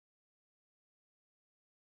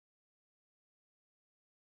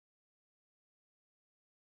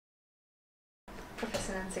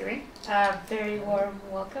Professor Nancy. Very warm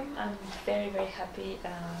welcome. I'm very, very happy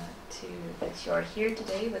that you are here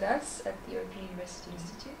today with us at the European University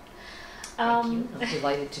Institute. Thank you. I'm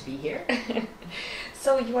delighted to be here.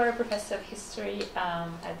 So you are a professor of history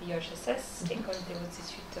at the EHESS, École des Hautes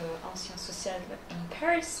Études en Sciences Sociales in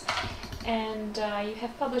Paris, and you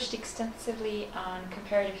have published extensively on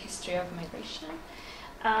comparative history of migration.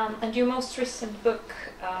 And your most recent book,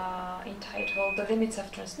 entitled The Limits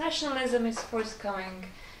of Transnationalism, is forthcoming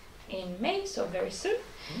in May, so very soon.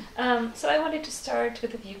 So I wanted to start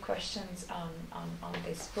with a few questions on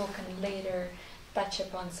this book and later touch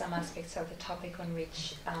upon some aspects of the topic on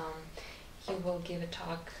which you will give a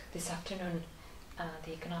talk this afternoon,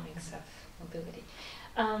 the economics of mobility.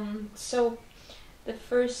 So the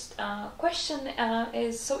first question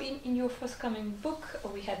is, so in your forthcoming book,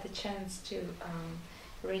 we had the chance to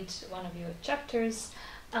read one of your chapters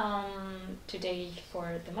today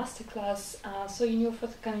for the masterclass. So in your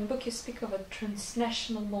forthcoming book, you speak of a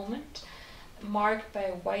transnational moment marked by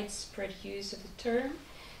a widespread use of the term.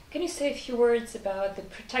 Can you say a few words about the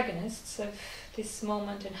protagonists of this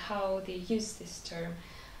moment and how they use this term?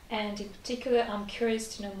 And in particular, I'm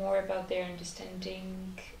curious to know more about their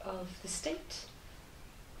understanding of the state.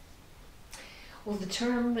 Well, the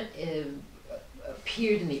term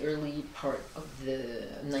appeared in the early part of the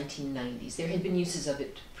 1990s. There had been uses of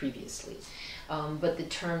it previously, but the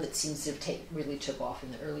term that seems to have really took off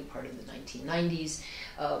in the early part of the 1990s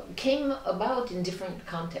came about in different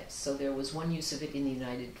contexts. So there was one use of it in the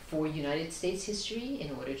United States history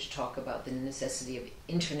in order to talk about the necessity of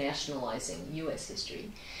internationalizing U.S.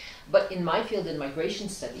 history. But in my field in migration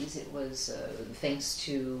studies, it was thanks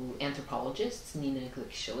to anthropologists, Nina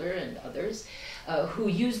Glick-Schiller and others, who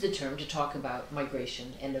used the term to talk about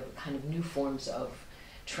migration and of kind of new forms of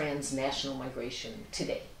transnational migration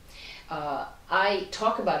today. I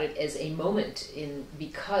talk about it as a moment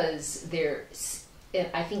because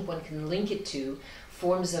I think one can link it to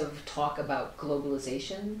forms of talk about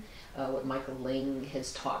globalization, what Michael Lang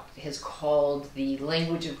has called the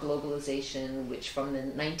language of globalization, which from the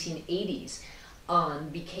 1980s on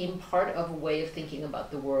became part of a way of thinking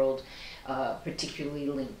about the world, particularly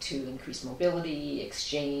linked to increased mobility,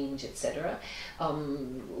 exchange, etc.,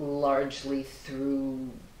 largely through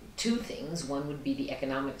two things. One would be the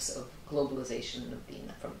economics of globalization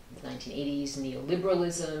from the 1980s,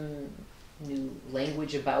 neoliberalism, new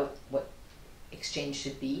language about what exchange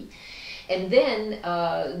should be. And then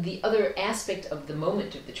the other aspect of the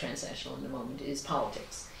moment, of the transnational in the moment, is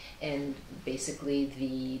politics. And basically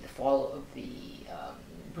the fall of the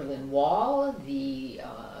Berlin Wall, the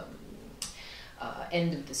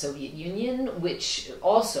end of the Soviet Union, which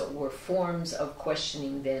also were forms of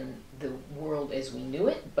questioning then the world as we knew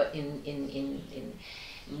it, but in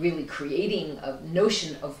really creating a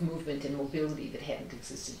notion of movement and mobility that hadn't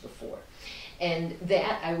existed before. And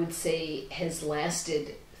that, I would say, has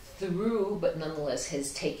lasted through, but nonetheless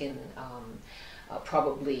has taken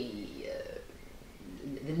probably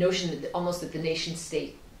the notion that almost that the nation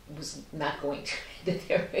state was not going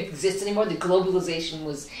to exist anymore. The globalization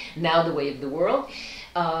was now the way of the world.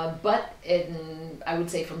 But I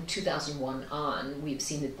would say from 2001 on, we've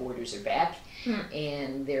seen that borders are back,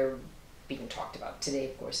 and they're being talked about today,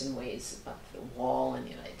 of course, in ways about the wall in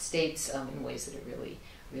the United States, in ways that are really,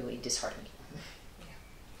 really disheartening.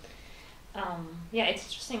 Yeah, it's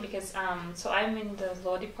interesting because so I'm in the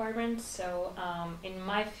law department, so in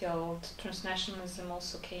my field, transnationalism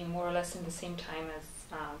also came more or less in the same time as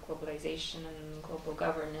globalization and global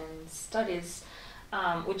governance studies,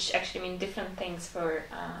 which actually mean different things for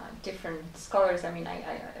different scholars. I mean,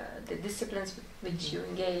 the disciplines with which you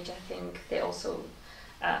engage, I think they also,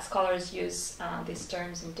 scholars use these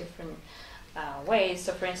terms in different ways.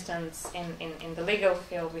 So for instance, in the legal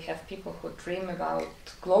field, we have people who dream about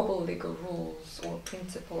global legal rules or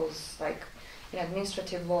principles like in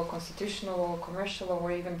administrative law, constitutional law, commercial law,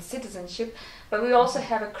 or even citizenship. But we also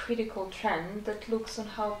have a critical trend that looks on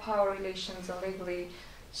how power relations are legally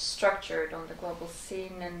structured on the global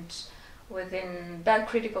scene, and within that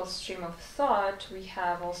critical stream of thought, we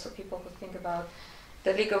have also people who think about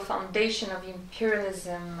the legal foundation of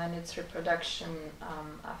imperialism and its reproduction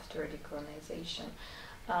after decolonization.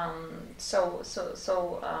 So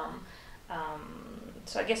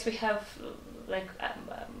I guess we have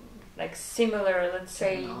like similar, let's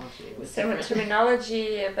say, similar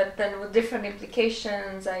terminology, but then with different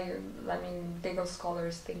implications. I mean, legal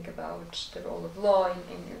scholars think about the role of law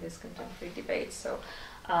in this contemporary debate. So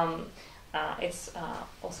it's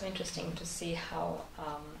also interesting to see how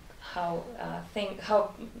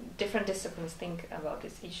different disciplines think about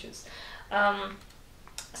these issues.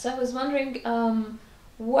 So I was wondering,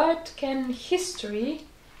 what can history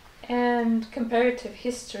and comparative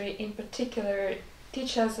history in particular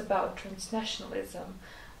teach us about transnationalism?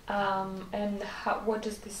 And what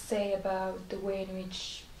does this say about the way in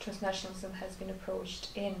which transnationalism has been approached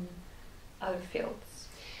in other fields?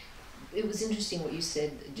 It was interesting what you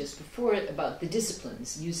said just before about the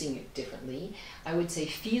disciplines using it differently. I would say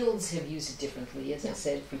fields have used it differently, as I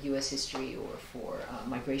said, for U.S. history or for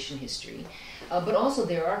migration history. But also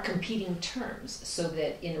there are competing terms, so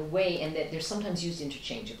that in a way, and that they're sometimes used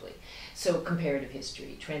interchangeably. So comparative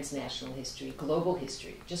history, transnational history, global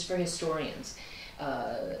history, just for historians.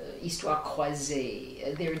 Histoire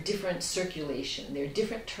croisée, there are different circulation, there are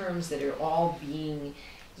different terms that are all being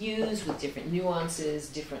used with different nuances.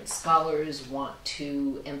 Different scholars want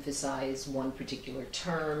to emphasize one particular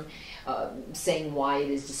term, saying why it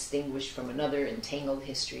is distinguished from another, entangled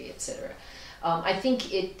history, etc. I think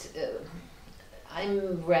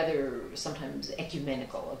I'm rather sometimes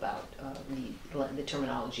ecumenical about the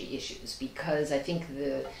terminology issues, because I think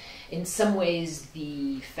in some ways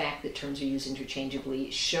the fact that terms are used interchangeably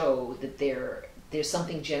show that there's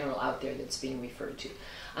something general out there that's being referred to.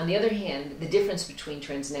 On the other hand, the difference between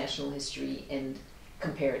transnational history and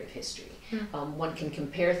comparative history. One can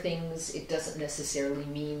compare things. It doesn't necessarily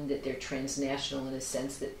mean that they're transnational in a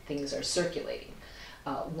sense that things are circulating.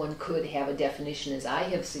 One could have a definition, as I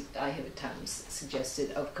have at times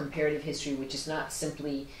suggested, of comparative history, which is not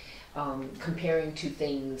simply comparing two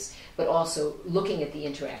things, but also looking at the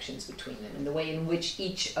interactions between them and the way in which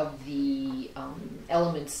each of the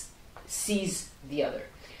elements sees the other.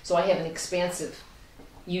 So I have an expansive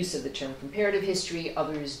use of the term comparative history,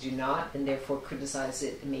 others do not, and therefore criticize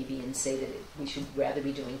it maybe and say that we should rather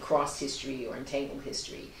be doing cross history or entangled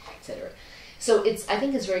history, etc. So I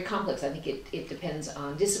think it's very complex. I think it depends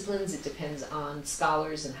on disciplines, it depends on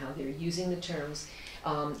scholars and how they're using the terms,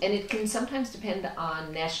 and it can sometimes depend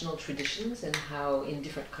on national traditions and how in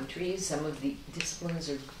different countries some of the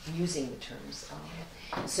disciplines are using the terms.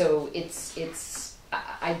 So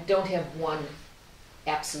I don't have one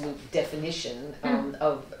absolute definition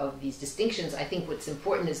of these distinctions. I think what's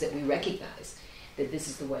important is that we recognize that this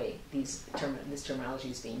is the way this terminology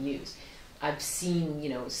is being used. I've seen,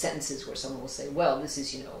 sentences where someone will say, well, this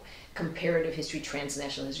is, comparative history,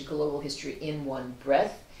 transnational history, global history in one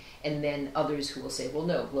breath, and then others who will say, well,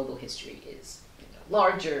 no, global history is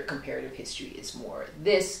larger, comparative history is more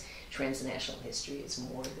this, transnational history is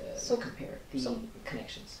more the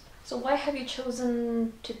connections. So why have you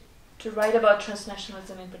chosen to write about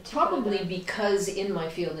transnationalism in particular? Probably because in my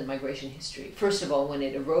field in migration history, first of all, when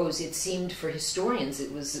it arose, it seemed for historians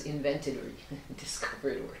it was invented or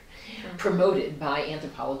discovered or promoted by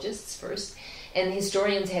anthropologists first. And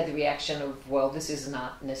historians had the reaction of, well, this is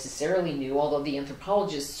not necessarily new, although the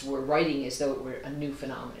anthropologists were writing as though it were a new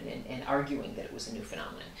phenomenon and arguing that it was a new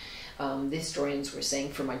phenomenon. The historians were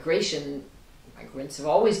saying for migration, migrants have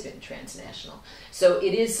always been transnational. So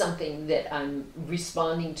it is something that I'm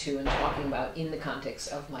responding to and talking about in the context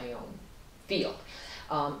of my own field.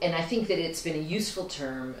 And I think that it's been a useful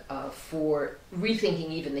term for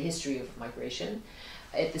rethinking even the history of migration,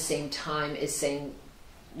 at the same time as saying,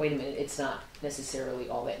 wait a minute, it's not necessarily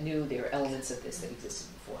all that new. There are elements of this that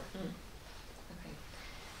existed before. Okay,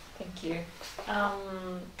 thank you.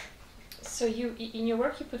 So in your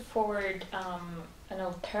work you put forward an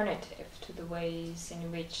alternative to the ways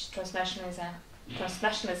in which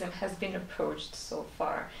transnationalism has been approached so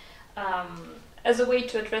far, as a way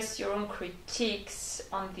to address your own critiques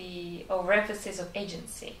on the overemphasis of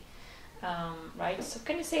agency, right? So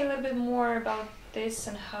can you say a little bit more about this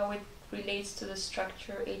and how it relates to the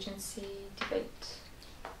structure-agency debate?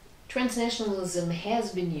 Transnationalism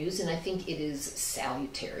has been used, and I think it is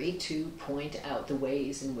salutary to point out the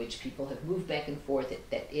ways in which people have moved back and forth,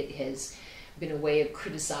 that it has been a way of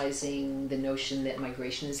criticizing the notion that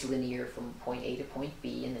migration is linear from point A to point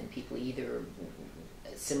B, and then people either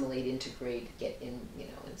assimilate, integrate, get in,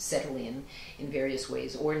 and settle in various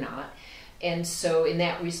ways or not. And so in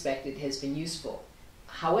that respect, it has been useful.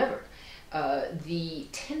 However, the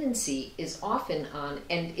tendency is often on,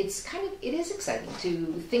 and it is exciting to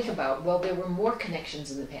think about, well, there were more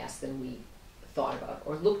connections in the past than we thought about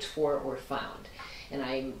or looked for or found. And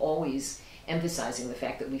I'm always emphasizing the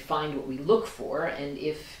fact that we find what we look for, and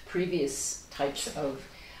if previous types of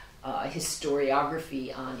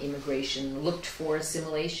historiography on immigration looked for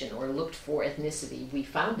assimilation or looked for ethnicity, we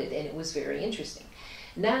found it, and it was very interesting.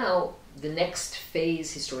 Now, the next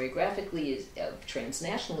phase historiographically of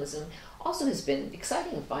transnationalism also has been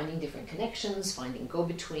exciting, finding different connections, finding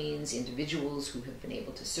go-betweens, individuals who have been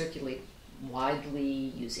able to circulate widely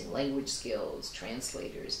using language skills,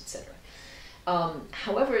 translators, etc.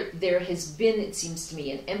 However, there has been, it seems to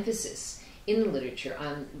me, an emphasis in the literature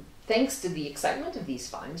on, thanks to the excitement of these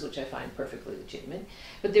finds, which I find perfectly legitimate,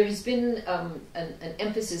 but there has been an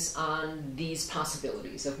emphasis on these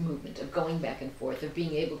possibilities of movement, of going back and forth, of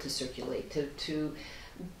being able to circulate, to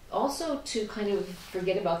also to kind of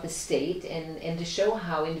forget about the state and to show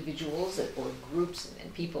how individuals or groups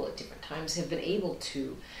and people at different times have been able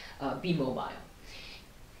to be mobile.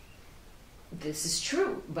 This is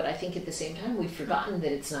true, but I think at the same time we've forgotten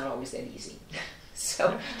that it's not always that easy.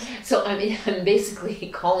 So I mean, I'm basically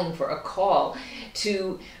calling for a call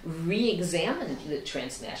to re-examine the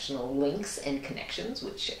transnational links and connections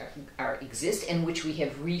which exist and which we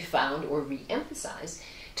have refound or re-emphasized,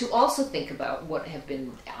 to also think about what have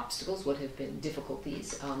been obstacles, what have been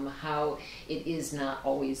difficulties, how it is not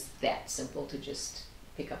always that simple to just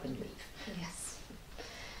pick up and leave. Yes.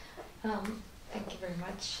 Thank you very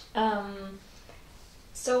much.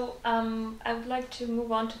 I would like to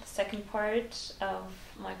move on to the second part of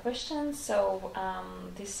my question. So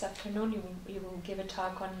this afternoon you will give a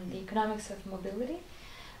talk on the economics of mobility.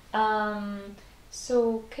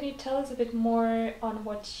 So can you tell us a bit more on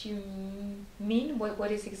what you mean?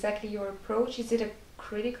 What is exactly your approach? Is it a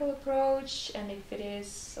critical approach? And if it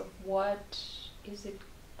is, of what is it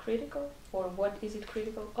critical? Or what is it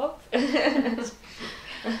critical of?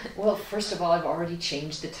 Well, first of all, I've already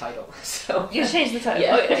changed the title. So you changed the title.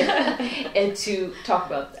 Yeah. Okay. And to talk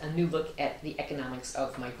about a new look at the economics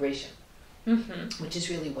of migration, which is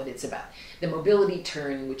really what it's about. The mobility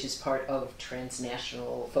turn, which is part of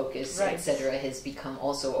transnational focus, right, etc., has become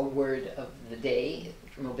also a word of the day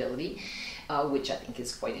for mobility, which I think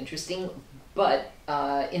is quite interesting. But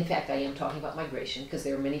in fact, I am talking about migration because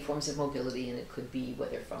there are many forms of mobility, and it could be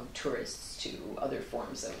whether from tourists to other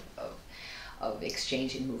forms of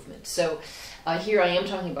exchange and movement. So here I am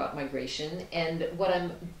talking about migration, and what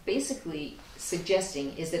I'm basically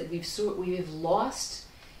suggesting is that we have lost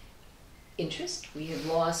interest, we have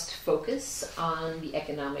lost focus on the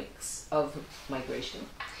economics of migration.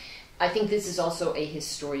 I think this is also a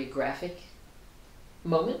historiographic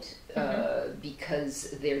moment,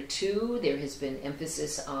 because there too there has been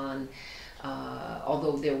emphasis on,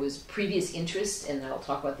 although there was previous interest, and I'll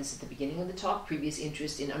talk about this at the beginning of the talk, previous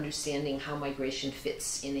interest in understanding how migration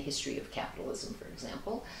fits in the history of capitalism, for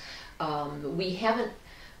example.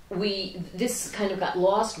 This kind of got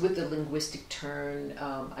lost with the linguistic turn,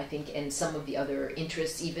 I think, and some of the other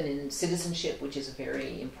interests, even in citizenship, which is a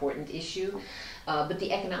very important issue. But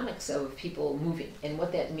the economics of people moving and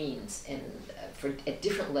what that means, and at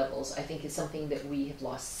different levels, I think is something that we have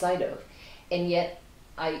lost sight of. And yet,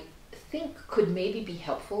 I think could maybe be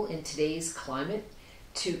helpful in today's climate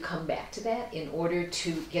to come back to that in order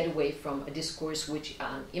to get away from a discourse which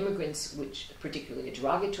on immigrants, which particularly a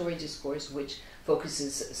derogatory discourse, which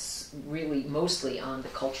focuses really mostly on the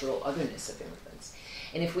cultural otherness of immigrants.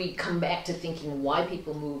 And if we come back to thinking why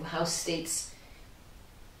people move, how states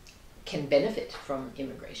can benefit from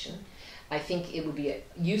immigration, I think it would be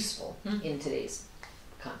useful in today's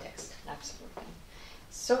context. Absolutely.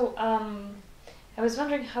 So I was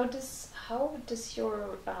wondering, how does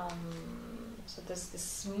your so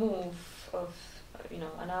this move of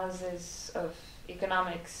analysis of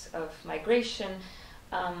economics of migration,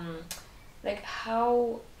 like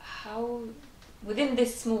how within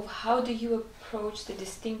this move, how do you approach the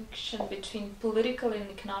distinction between political and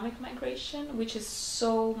economic migration, which is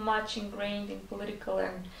so much ingrained in political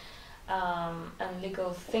and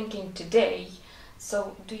legal thinking today?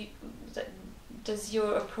 So does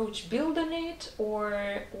your approach build on it,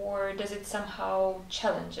 or does it somehow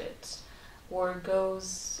challenge it, or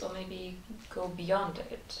maybe go beyond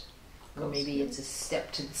it? Or maybe it's a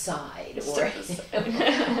step to the side, or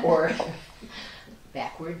or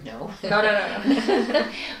backward, no. No.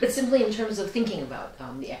 But simply in terms of thinking about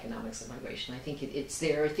the economics of migration, I think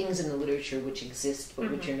there are things in the literature which exist but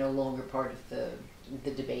which are no longer part of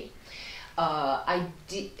the debate.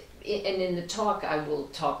 And in the talk, I will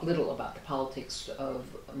talk little about the politics of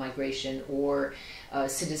migration or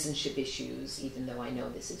citizenship issues, even though I know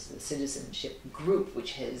this is the citizenship group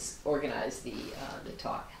which has organized the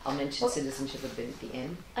talk. I'll mention citizenship a bit at the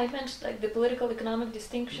end. I mentioned like the political-economic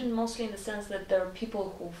distinction, mostly in the sense that there are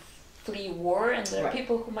people who flee war and there are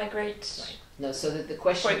people who migrate No, so that the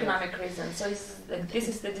question for economic reasons. So this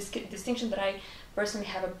is the distinction that I personally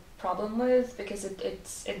have a problem with, because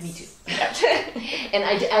it's me too. Yeah. And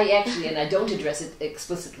I don't address it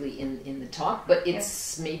explicitly in the talk, but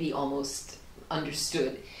it's maybe almost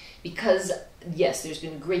understood, because yes, there's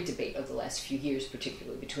been a great debate over the last few years,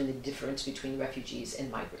 particularly between the difference between refugees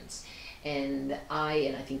and migrants. And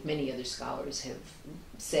I think many other scholars have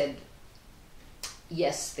said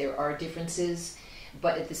yes, there are differences,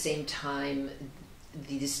 but at the same time,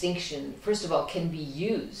 the distinction, first of all, can be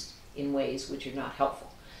used in ways which are not helpful.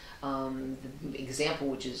 The example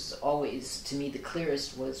which is always, to me, the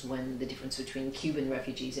clearest was when the difference between Cuban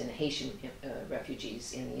refugees and Haitian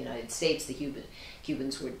refugees in the United States. The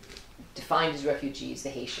Cubans were defined as refugees, the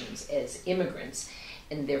Haitians as immigrants,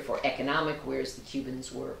 and therefore economic, whereas the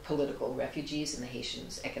Cubans were political refugees and the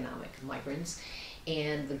Haitians economic migrants.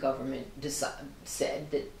 And the government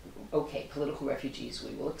said that, okay, political refugees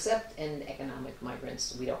we will accept, and economic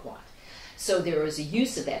migrants we don't want. So there is a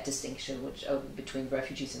use of that distinction between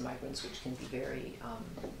refugees and migrants, which can be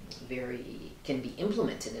can be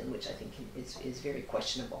implemented, and which I think is very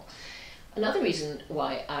questionable. Another reason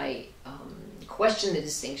why I question the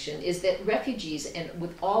distinction is that refugees, and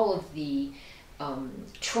with all of the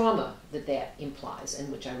trauma that implies,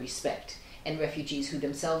 and which I respect, and refugees who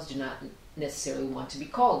themselves do not necessarily want to be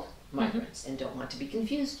called migrants and don't want to be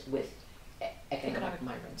confused with economic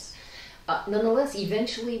migrants, nonetheless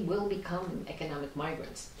eventually will become economic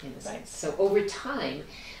migrants in a sense. So over time,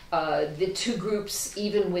 the two groups,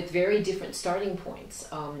 even with very different starting points,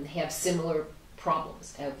 have similar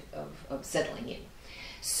problems of settling in.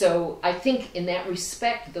 So I think in that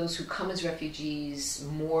respect, those who come as refugees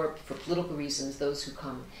more for political reasons, those who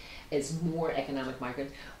come as more economic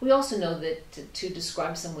migrants. We also know that to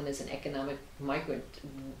describe someone as an economic migrant,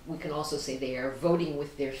 we can also say they are voting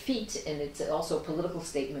with their feet, and it's also a political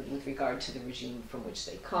statement with regard to the regime from which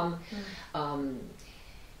they come.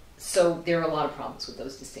 So there are a lot of problems with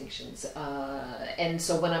those distinctions. And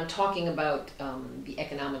so when I'm talking about the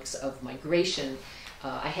economics of migration,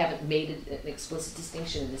 I haven't made an explicit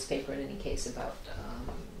distinction in this paper in any case about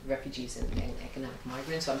refugees and economic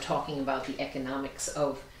migrants. So I'm talking about the economics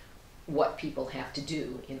of what people have to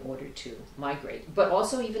do in order to migrate, but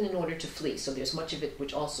also even in order to flee. So there's much of it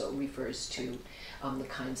which also refers to the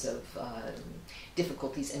kinds of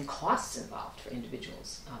difficulties and costs involved for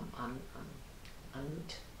individuals en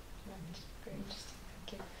route. Right. Very interesting.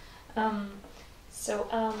 Thank you.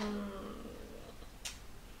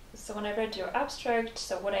 So when I read your abstract,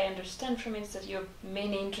 so what I understand from it is that you're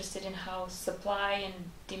mainly interested in how supply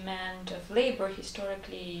and demand of labor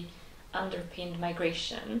historically underpinned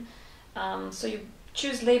migration. So you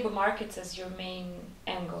choose labor markets as your main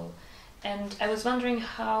angle. And I was wondering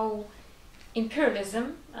how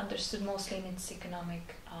imperialism, understood mostly in its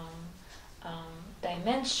economic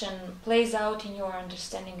dimension, plays out in your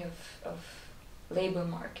understanding of labor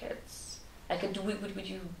markets. Like,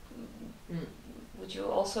 would you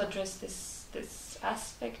also address this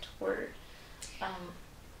aspect, or?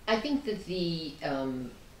 I think that the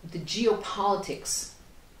geopolitics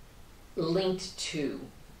linked to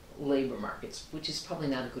labor markets, which is probably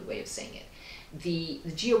not a good way of saying it.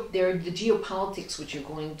 There are the geopolitics which are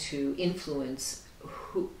going to influence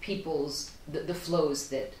the flows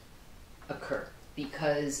that occur,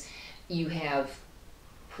 because you have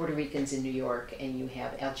Puerto Ricans in New York and you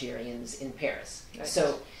have Algerians in Paris. Right.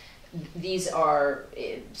 So these are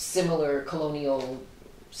similar colonial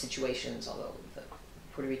situations, although the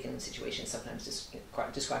Puerto Rican situation is sometimes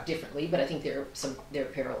described differently, but I think there are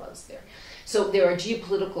parallels there. So there are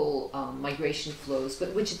geopolitical migration flows,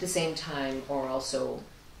 but which at the same time are also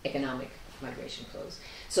economic migration flows.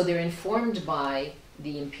 So they're informed by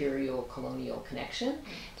the imperial colonial connection,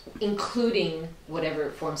 including whatever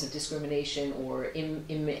forms of discrimination or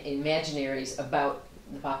imaginaries about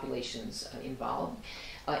the populations involved,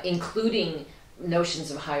 including notions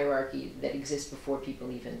of hierarchy that exist before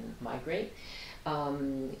people even migrate.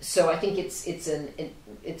 So I think it's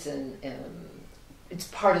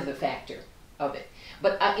part of the factor of it.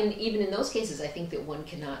 But even in those cases, I think that one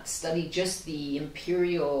cannot study just the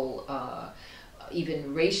imperial,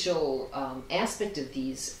 even racial aspect of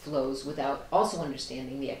these flows without also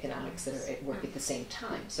understanding the economics that are at work at the same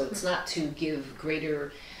time. So it's not to give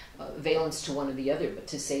greater valence to one or the other, but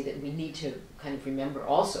to say that we need to kind of remember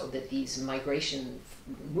also that these migration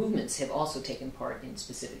movements have also taken part in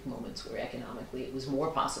specific moments where economically it was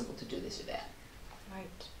more possible to do this or that.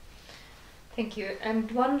 Right. Thank you.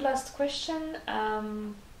 And one last question,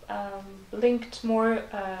 linked more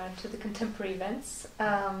to the contemporary events.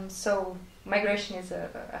 So migration is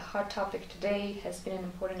a hot topic today, has been an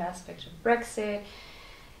important aspect of Brexit.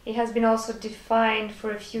 It has been also defined for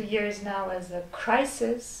a few years now as a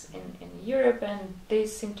crisis in Europe, and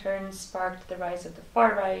this in turn sparked the rise of the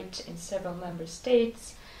far right in several member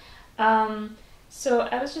states. So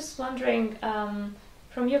I was just wondering,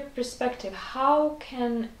 from your perspective, how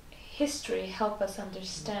can history help us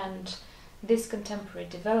understand these contemporary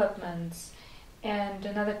developments? And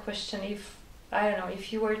another question, if I don't know,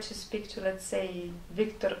 if you were to speak to, let's say,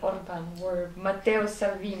 Viktor Orban or Matteo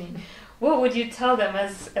Salvini, what would you tell them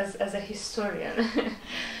as a historian?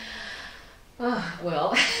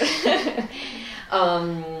 Well,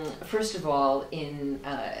 first of all, in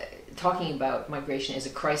talking about migration as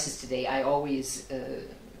a crisis today, I always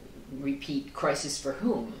repeat crisis for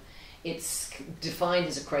whom. It's defined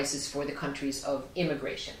as a crisis for the countries of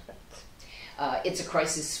immigration. It's a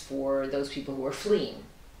crisis for those people who are fleeing,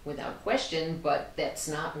 without question, but that's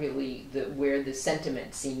not really where the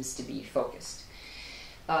sentiment seems to be focused.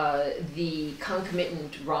 The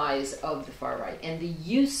concomitant rise of the far right and the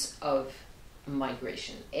use of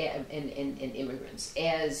migration and immigrants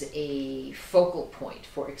as a focal point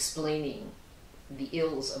for explaining the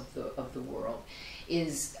ills of the world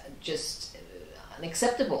is just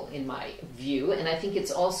unacceptable in my view, and I think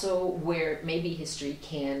it's also where maybe history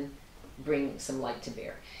can bring some light to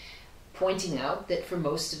bear, pointing out that for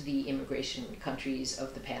most of the immigration countries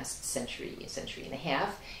of the past century and a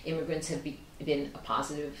half, immigrants have been a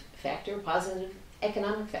positive factor, a positive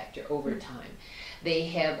economic factor over time. They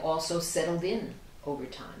have also settled in over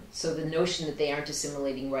time. So the notion that they aren't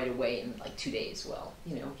assimilating right away in like 2 days, well,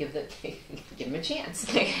 you know, give them a chance.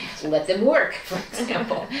 Let them work, for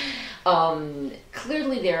example.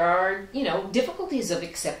 Clearly there are, you know, difficulties of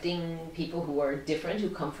accepting people who are different,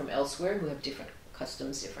 who come from elsewhere, who have different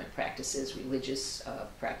customs, different practices, religious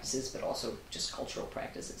practices, but also just cultural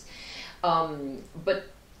practices. But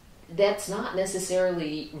that's not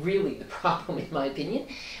necessarily really the problem, in my opinion,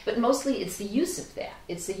 but mostly it's the use of that.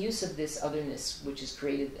 It's the use of this otherness which is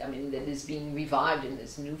created, I mean, that is being revived in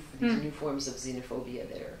these new forms of xenophobia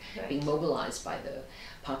that are being mobilized by the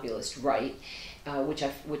populist right, which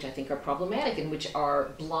I think are problematic and which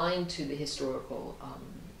are blind to the historical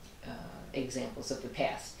examples of the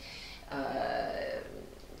past.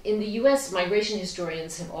 In the U.S., migration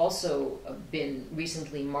historians have also been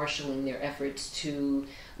recently marshaling their efforts to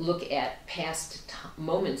look at past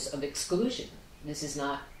moments of exclusion. This is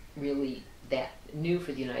not really that new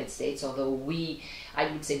for the United States, although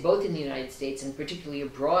I would say both in the United States and particularly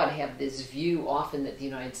abroad, have this view often that the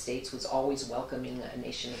United States was always welcoming a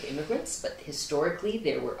nation of immigrants, but historically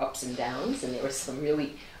there were ups and downs, and there were some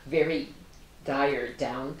really very dire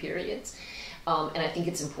down periods. And I think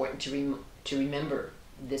it's important to remember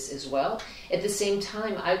this as well. At the same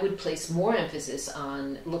time, I would place more emphasis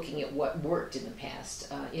on looking at what worked in the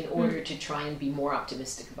past in order to try and be more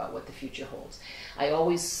optimistic about what the future holds. I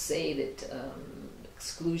always say that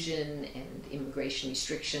exclusion and immigration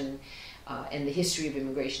restriction and the history of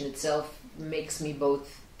immigration itself makes me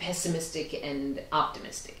both pessimistic and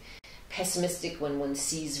optimistic. Pessimistic when one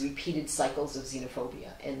sees repeated cycles of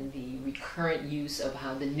xenophobia and the recurrent use of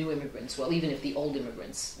how the new immigrants, well, even if the old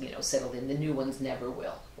immigrants, you know, settled in, the new ones never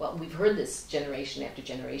will. Well, we've heard this generation after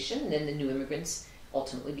generation, and then the new immigrants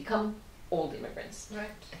ultimately become old immigrants.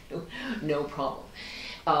 Right. No problem.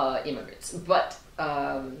 Immigrants. But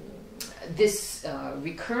this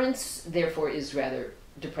recurrence, therefore, is rather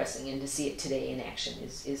depressing, and to see it today in action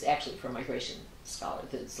is actually, for a migration scholar,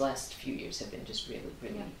 these last few years have been just really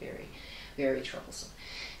very, very troublesome.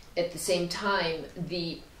 At the same time,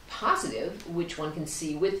 the positive, which one can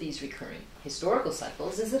see with these recurring historical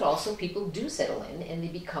cycles, is that also people do settle in and they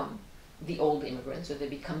become the old immigrants, or they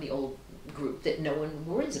become the old group that no one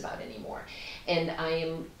worries about anymore. And I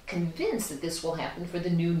am convinced that this will happen for the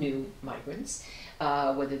new migrants,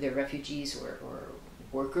 whether they're refugees or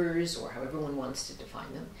workers, or however one wants to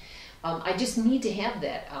define them. I just need to have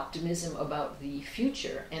that optimism about the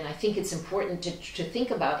future, and I think it's important to think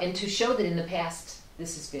about and to show that in the past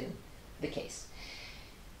this has been the case.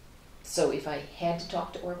 So if I had to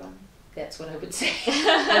talk to Orban, that's what I would say.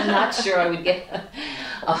 I'm not sure I would get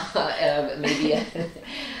maybe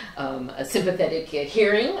a sympathetic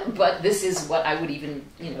hearing, but this is what I would even,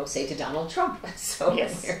 you know, say to Donald Trump. So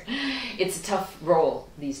yes. It's a tough role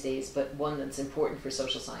these days, but one that's important for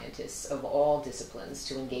social scientists of all disciplines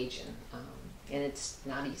to engage in, and it's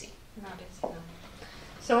not easy. Not easy, no.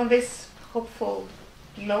 So on this hopeful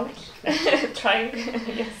note, trying,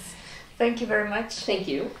 yes. Thank you very much. Thank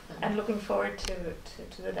you. I'm looking forward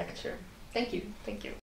to the lecture. Thank you. Thank you.